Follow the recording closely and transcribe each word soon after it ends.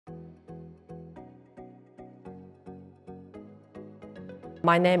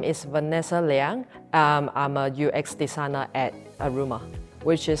My name is Vanessa Liu. I'm a UX designer at Aruma,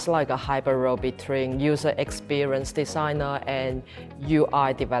 which is like a hybrid role between user experience designer and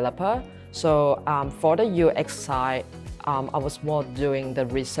UI developer. So for the UX side, I was more doing the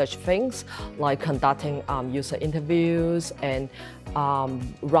research things, like conducting user interviews and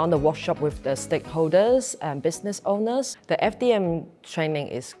run the workshop with the stakeholders and business owners. The FDM training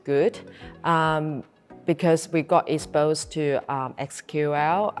is good because we got exposed to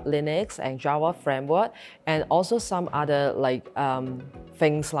SQL, Linux, and Java framework, and also some other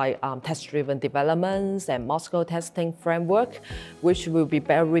things like test-driven developments and Moscow testing framework, which will be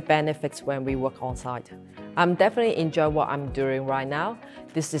very benefits when we work on site. I'm definitely enjoy what I'm doing right now.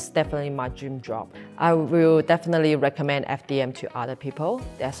 This is definitely my dream job. I will definitely recommend FDM to other people.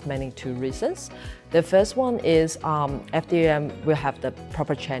 There's many two reasons. The first one is FDM will have the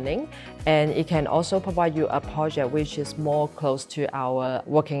proper training, and it can also provide you a project which is more close to our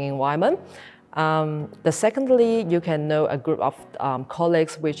working environment. Secondly, you can know a group of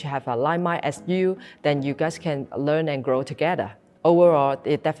colleagues which have a like mind as you, then you guys can learn and grow together. Overall,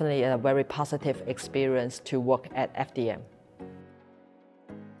 it's definitely a very positive experience to work at FDM.